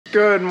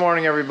Good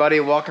morning,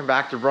 everybody. Welcome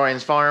back to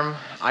Broyans Farm.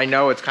 I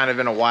know it's kind of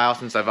been a while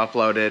since I've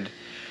uploaded,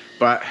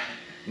 but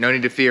no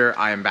need to fear,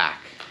 I am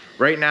back.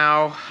 Right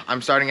now,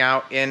 I'm starting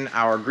out in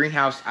our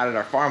greenhouse out at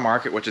our farm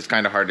market, which is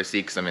kind of hard to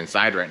see because I'm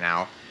inside right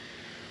now.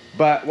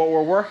 But what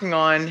we're working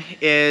on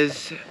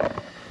is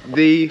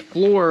the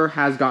floor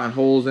has gotten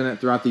holes in it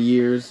throughout the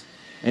years,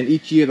 and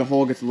each year the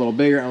hole gets a little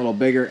bigger and a little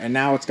bigger, and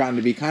now it's gotten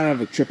to be kind of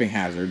a tripping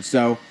hazard.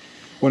 So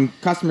when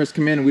customers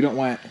come in, we don't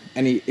want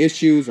any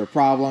issues or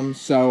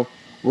problems, so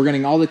we're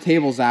getting all the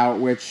tables out,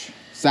 which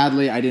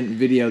sadly I didn't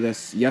video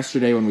this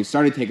yesterday when we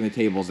started taking the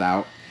tables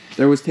out.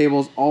 There was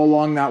tables all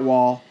along that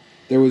wall.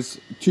 There was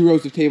 2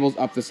 rows of tables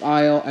up this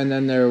aisle, and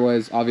then there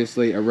was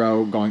obviously a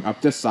row going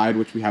up this side,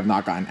 which we have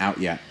not gotten out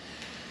yet.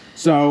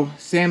 So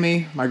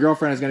Sammy, my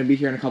girlfriend, is going to be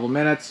here in a couple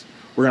minutes.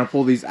 We're going to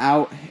pull these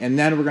out, and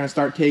then we're going to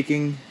start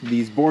taking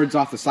these boards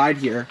off the side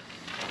here,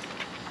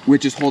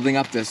 which is holding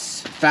up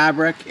this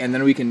fabric, and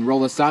then we can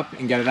roll this up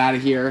and get it out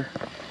of here,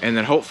 and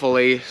then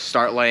hopefully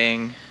start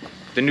laying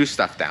the new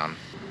stuff down.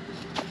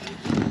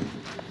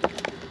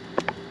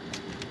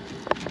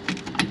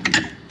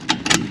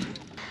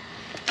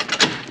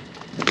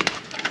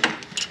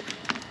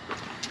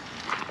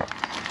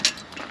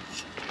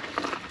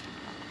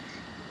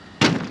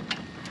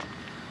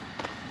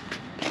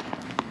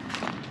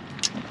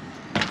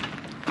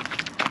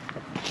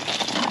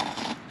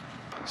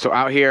 So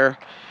out here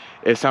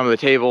is some of the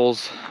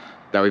tables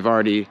that we've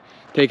already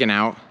taken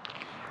out,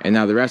 and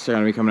now the rest are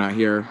gonna be coming out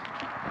here.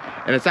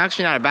 And it's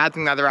actually not a bad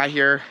thing that they're out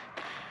here.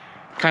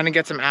 Kind of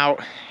gets them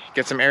out,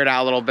 gets them aired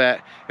out a little bit.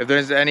 If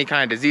there's any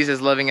kind of diseases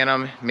living in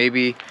them,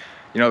 maybe,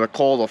 you know, the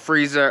cold will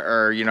freeze it,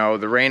 or, you know,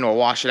 the rain will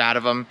wash it out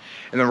of them.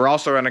 And then we're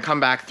also gonna come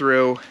back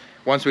through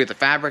once we get the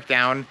fabric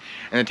down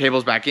and the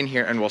tables back in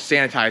here, and we'll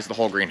sanitize the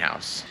whole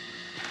greenhouse.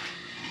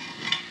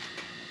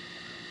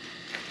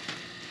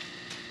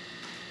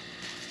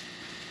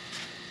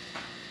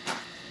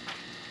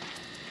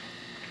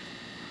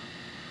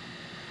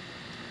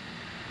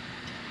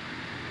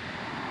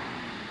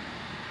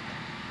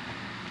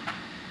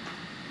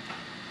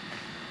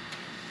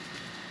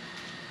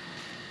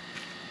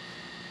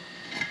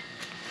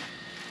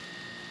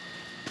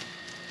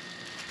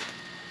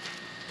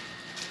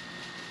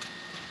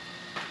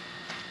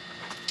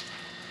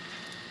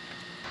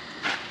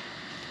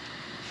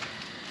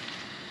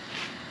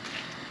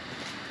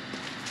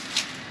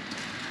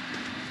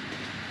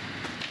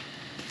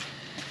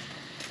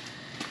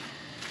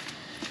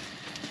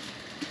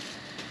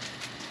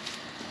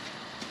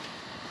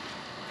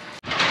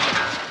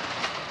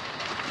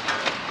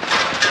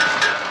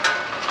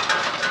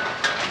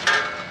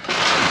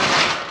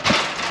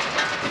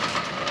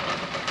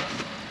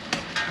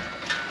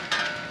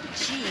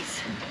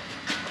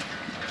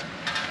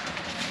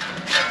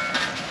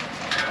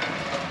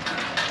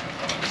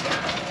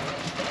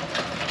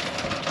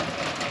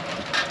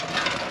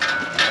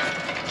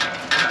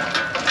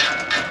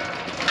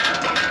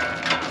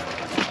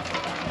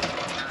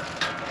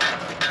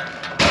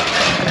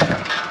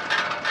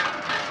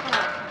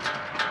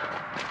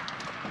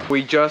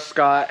 We just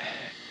got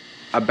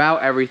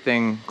about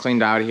everything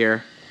cleaned out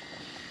here.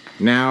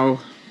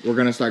 Now we're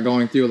gonna start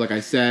going through, like I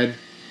said,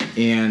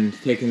 and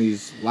taking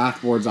these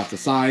lath boards off the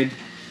side.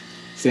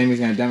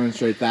 Sammy's gonna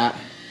demonstrate that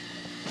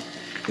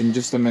in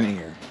just a minute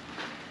here.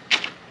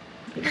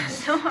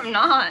 No, I'm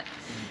not.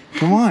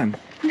 Come on.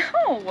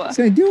 No.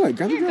 Say, do it.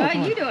 Here, go, you do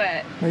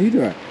it. No, you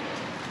do it.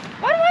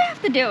 Why do I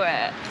have to do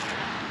it?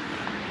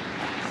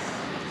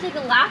 So you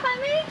can laugh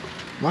at me?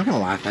 I'm not gonna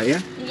laugh at you.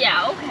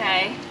 Yeah,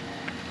 okay.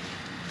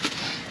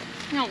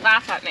 No,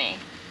 laugh at me.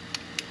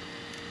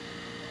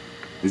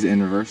 Is it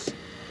in reverse?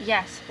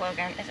 Yes,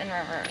 Logan, it's in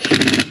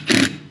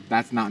reverse.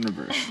 That's not in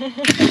reverse.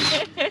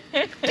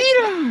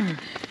 Peter!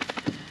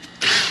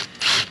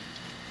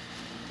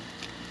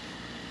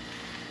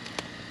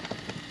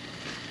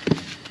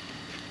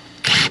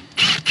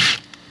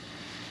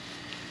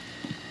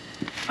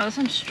 Oh, this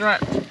one's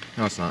stripped.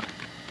 No, it's not.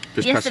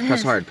 Just yes,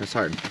 press hard, press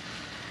hard.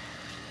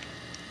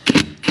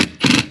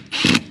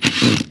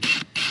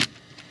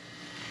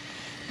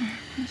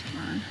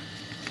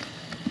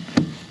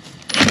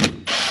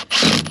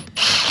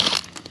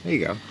 There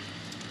you go.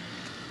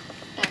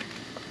 There.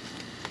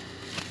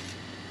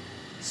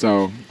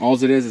 So all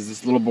it is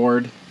this little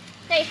board.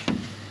 Dave,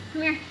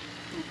 come here.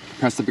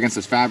 Pressed up against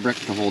this fabric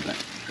to hold it.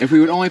 If we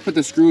would only put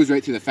the screws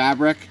right through the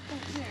fabric,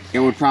 it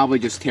would probably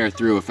just tear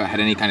through if it had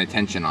any kind of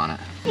tension on it.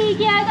 Hey,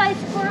 yeah, guys,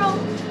 squirrel.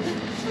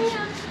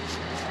 Yeah.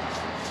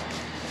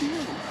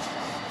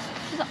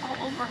 She's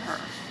all over her.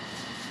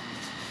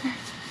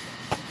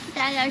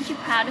 Dad, aren't you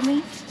proud of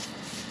me?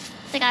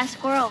 I got a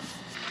squirrel.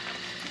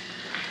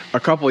 A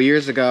couple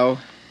years ago,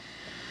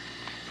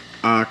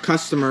 a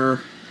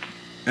customer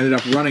ended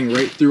up running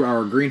right through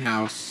our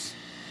greenhouse.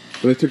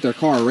 So they took their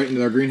car right into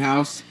their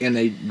greenhouse, and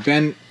they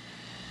bent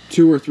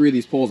 2 or 3 of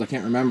these poles, I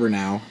can't remember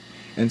now.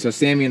 And so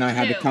Sammy and I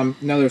had to come,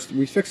 no,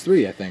 we fixed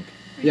 3, I think.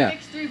 We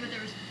fixed 3, but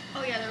there was,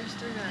 oh yeah, there was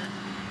 3 minutes.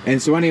 And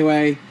so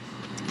anyway,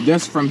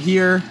 just from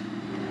here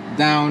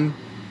down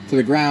to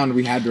the ground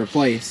we had to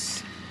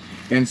replace.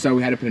 And so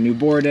we had to put a new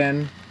board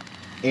in,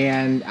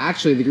 And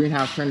actually the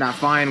greenhouse turned out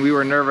fine. We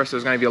were nervous it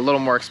was gonna be a little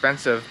more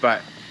expensive,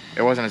 but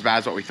it wasn't as bad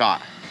as what we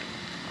thought.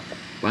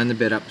 Line the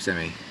bit up,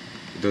 Sammi.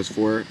 Those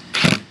 4,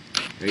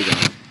 there you go.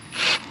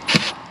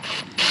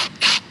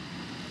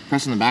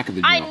 Press on the back of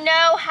the drill. I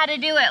know how to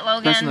do it,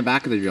 Logan. Press on the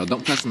back of the drill.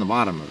 Don't press on the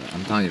bottom of it.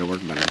 I'm telling you to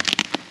work better.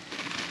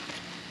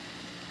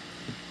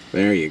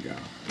 There you go.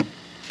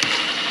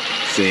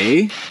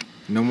 See?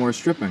 No more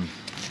stripping.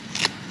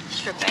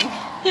 Stripping.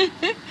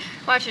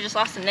 Well, I should just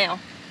lost a nail.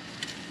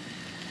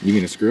 You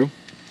mean a screw?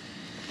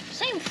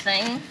 Same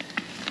thing.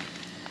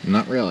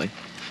 Not really.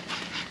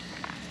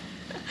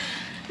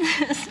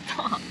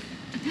 Stop.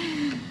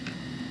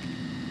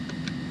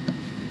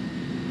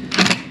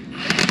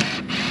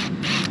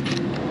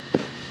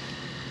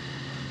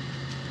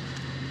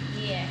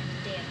 Yeah,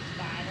 damn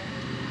spider.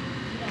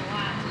 You don't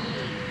like me.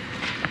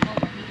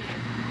 Over here.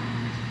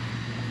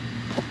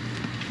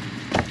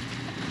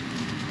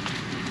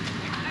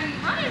 What are you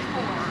running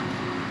for?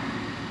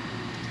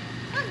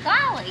 Good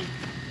golly.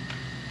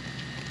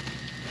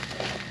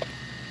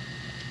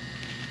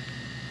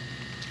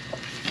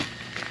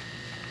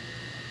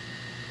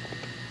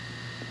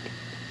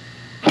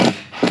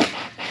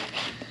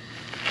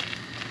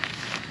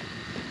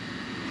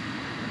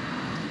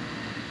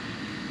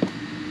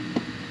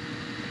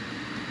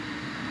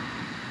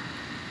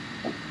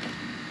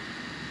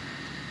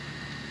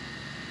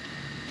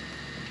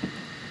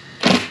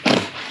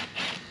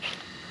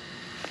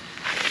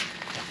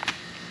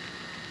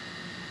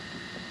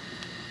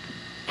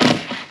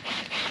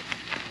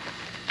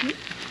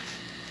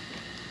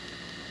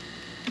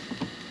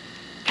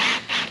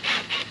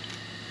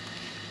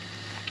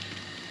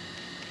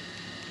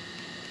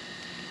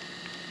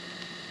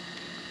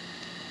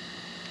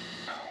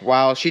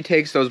 While she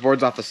takes those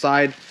boards off the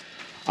side,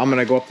 I'm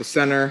gonna go up the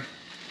center.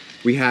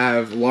 We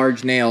have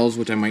large nails,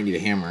 which I might need a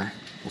hammer.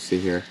 We'll see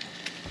here.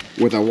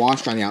 With a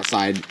washer on the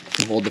outside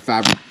to hold the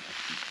fabric.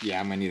 Yeah,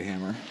 I'm gonna need a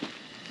hammer.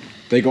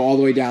 They go all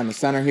the way down the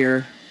center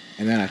here,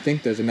 and then I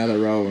think there's another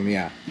row of them,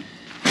 yeah.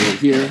 Right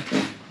here.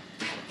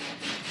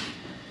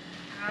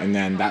 And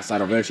then that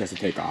side over there she has to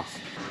take off.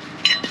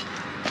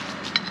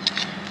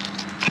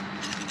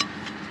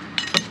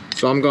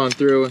 So I'm going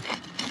through and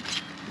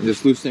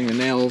just loosening the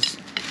nails.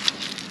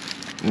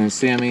 And then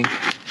Sammi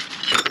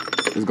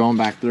is going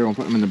back through and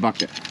putting them in the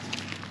bucket.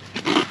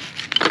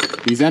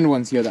 These end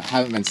ones here that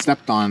haven't been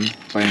stepped on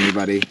by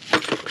anybody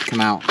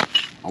come out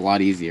a lot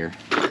easier.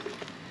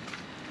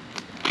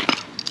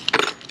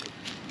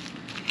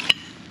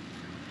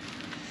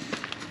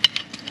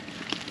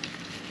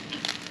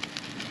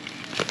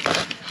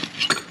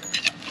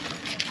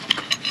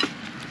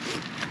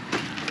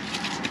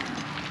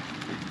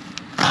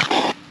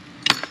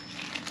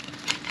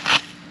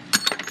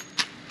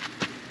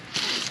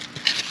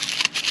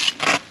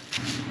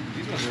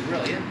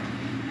 Really in.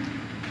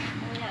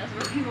 Oh yeah, that's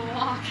where people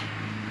walk.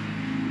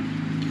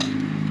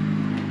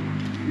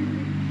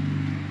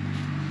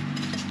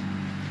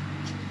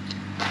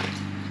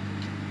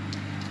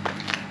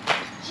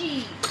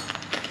 Jeez.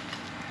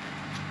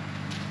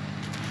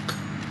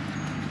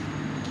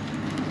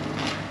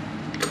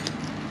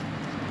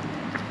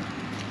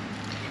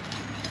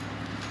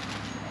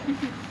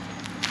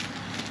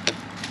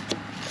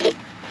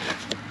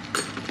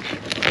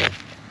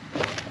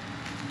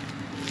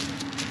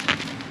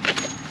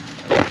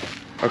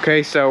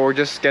 Okay, so we're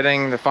just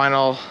getting the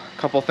final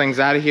couple things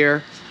out of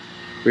here.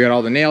 We got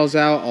all the nails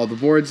out, all the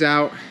boards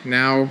out.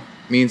 Now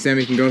me and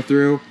Sammi can go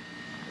through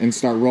and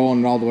start rolling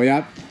it all the way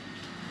up,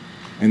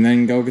 and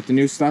then go get the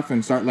new stuff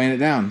and start laying it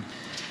down.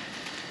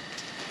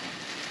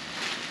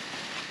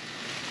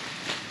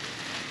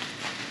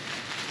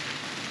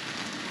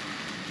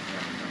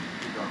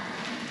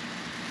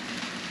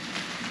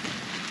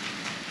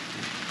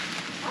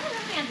 Why does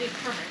everything have to be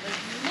perfect? Like,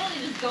 it's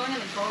literally just going in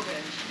the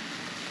garbage.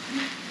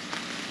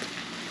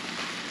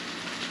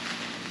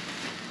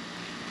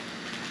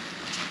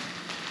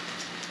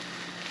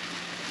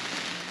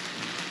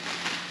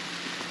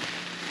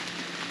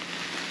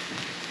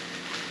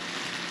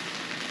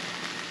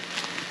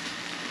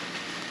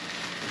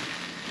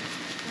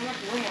 So much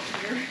room up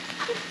here.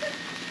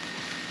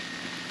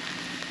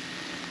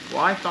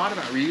 Well, I thought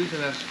about reusing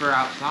this for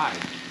outside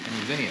in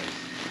the zinnias.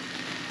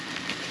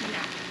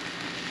 No.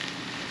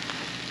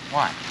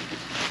 Why?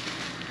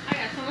 I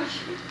got so much.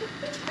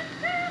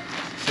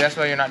 See, that's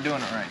why you're not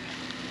doing it right.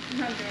 I'm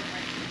not doing it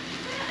right.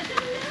 Yeah, it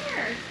doesn't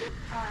matter.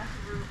 Oh, that's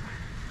the roof.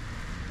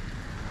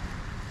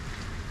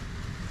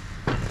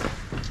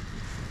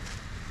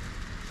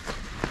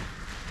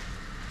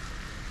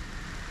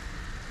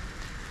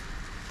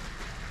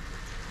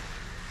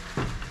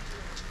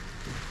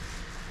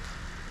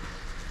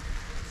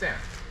 Sam,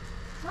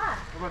 What?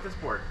 what about this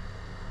board?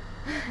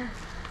 I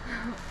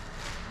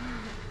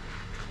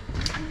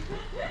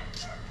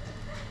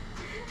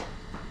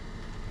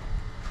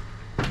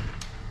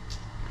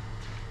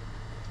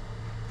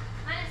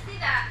didn't see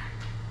that.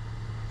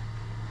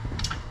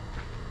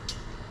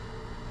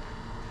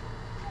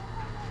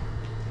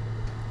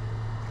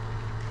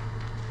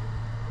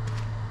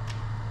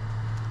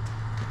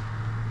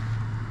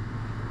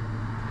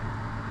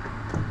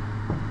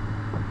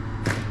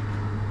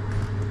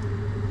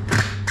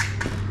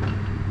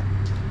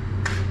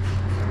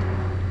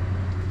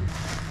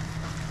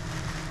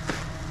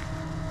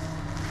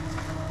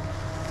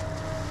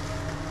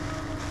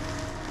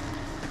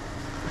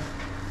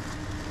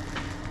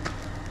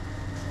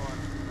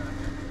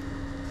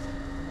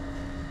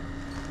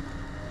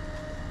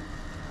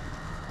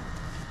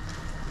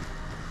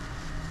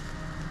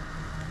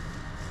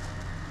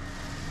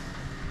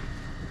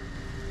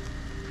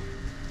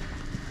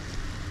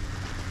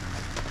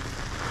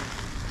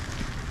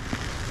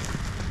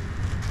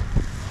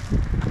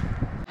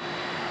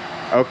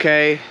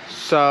 Okay,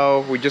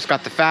 so we just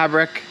got the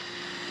fabric.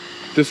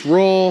 This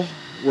roll,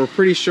 we're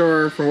pretty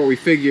sure from what we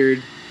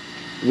figured,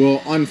 will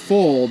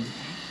unfold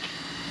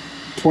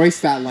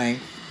twice that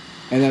length,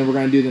 and then we're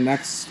gonna do the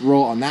next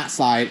roll on that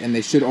side, and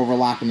they should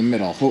overlap in the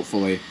middle,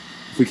 hopefully,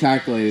 if we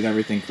calculated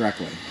everything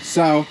correctly.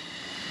 So,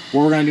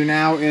 what we're gonna do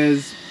now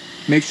is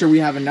make sure we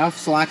have enough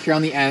slack here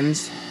on the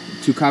ends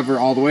to cover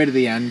all the way to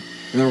the end,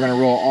 and then we're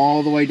gonna roll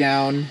all the way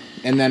down,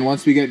 and then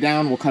once we get it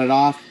down, we'll cut it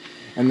off,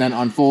 and then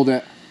unfold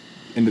it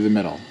into the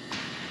middle.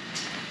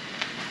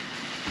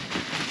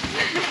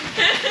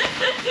 You're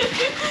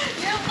losing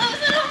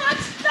so much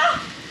stuff.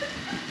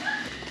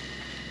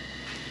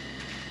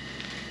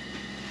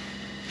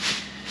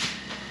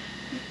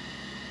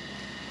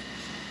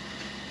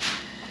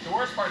 The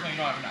worst part is when you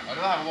don't have enough. I'd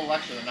rather have a little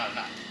extra than not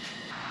enough.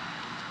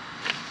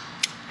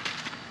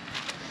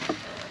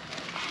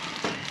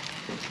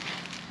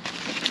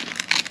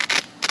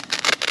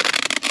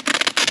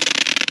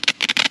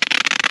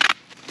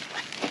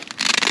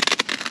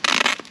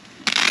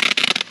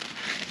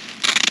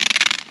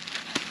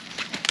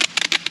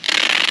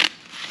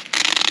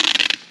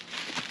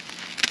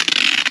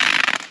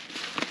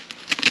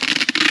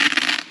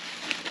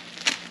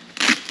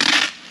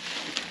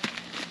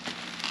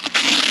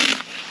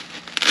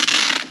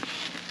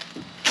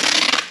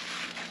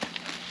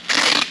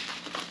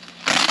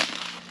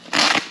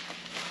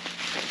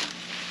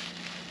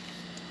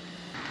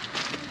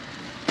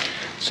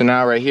 So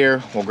now right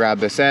here, we'll grab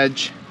this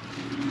edge.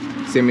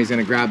 Sammy's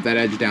gonna grab that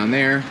edge down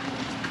there.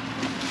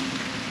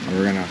 And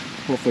we're gonna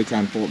hopefully try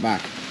and pull it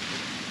back.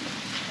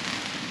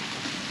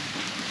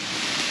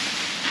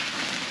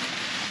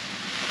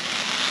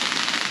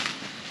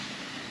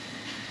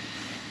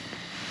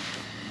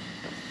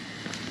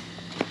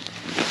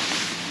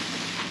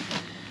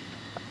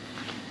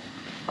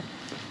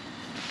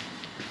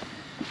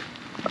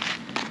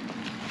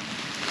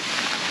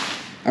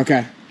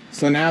 Okay,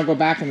 so now go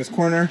back in this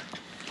corner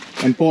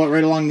and pull it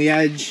right along the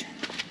edge.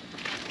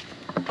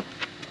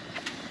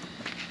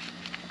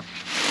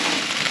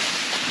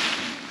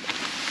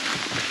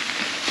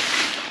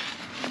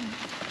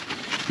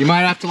 You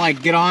might have to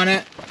like get on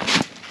it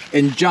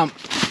and jump.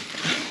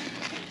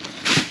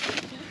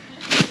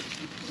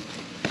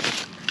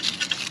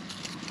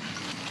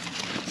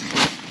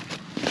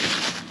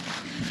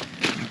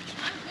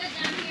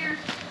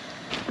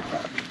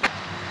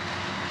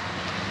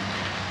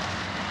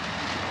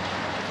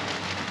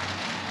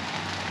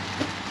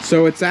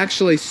 So it's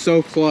actually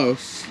so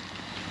close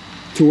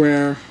to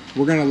where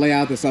we're gonna lay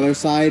out this other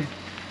side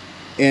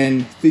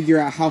and figure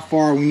out how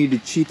far we need to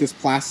cheat this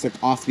plastic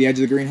off the edge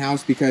of the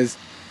greenhouse, because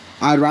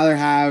I'd rather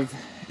have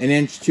an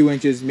inch, 2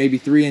 inches, maybe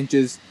 3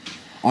 inches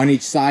on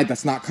each side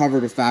that's not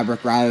covered with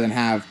fabric, rather than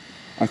have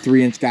a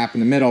 3-inch gap in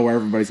the middle where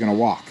everybody's gonna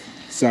walk.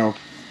 So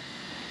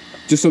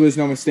just so there's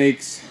no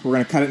mistakes, we're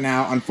gonna cut it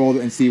now, unfold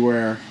it, and see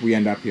where we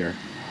end up here.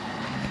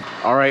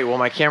 All right, well,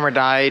 my camera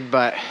died,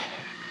 but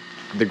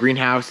the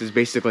greenhouse is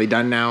basically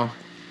done now.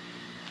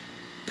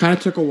 Kind of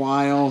took a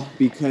while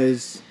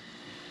because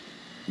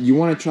you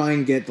want to try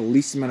and get the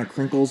least amount of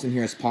crinkles in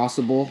here as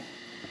possible.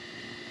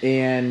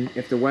 And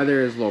if the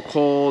weather is a little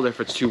cold, if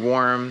it's too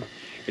warm,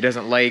 it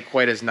doesn't lay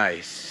quite as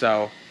nice.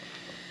 So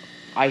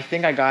I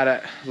think I got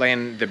it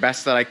laying the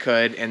best that I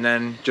could. And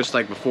then just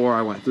like before,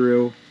 I went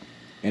through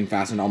and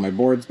fastened all my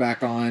boards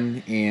back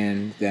on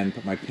and then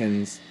put my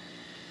pins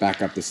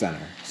back up the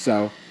center.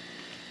 So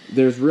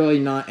there's really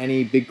not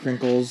any big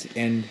crinkles,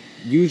 and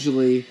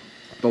usually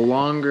the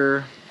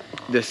longer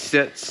this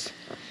sits,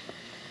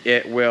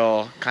 it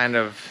will kind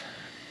of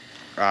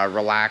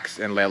relax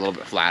and lay a little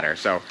bit flatter.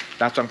 So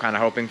that's what I'm kind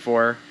of hoping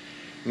for.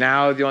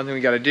 Now the only thing we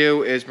got to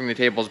do is bring the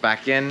tables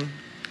back in,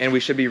 and we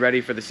should be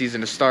ready for the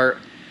season to start.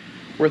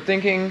 We're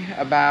thinking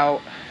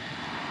about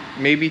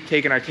maybe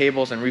taking our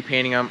tables and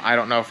repainting them. I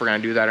don't know if we're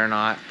going to do that or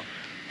not,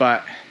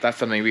 but that's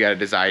something we got to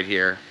decide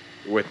here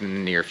within the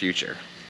near future.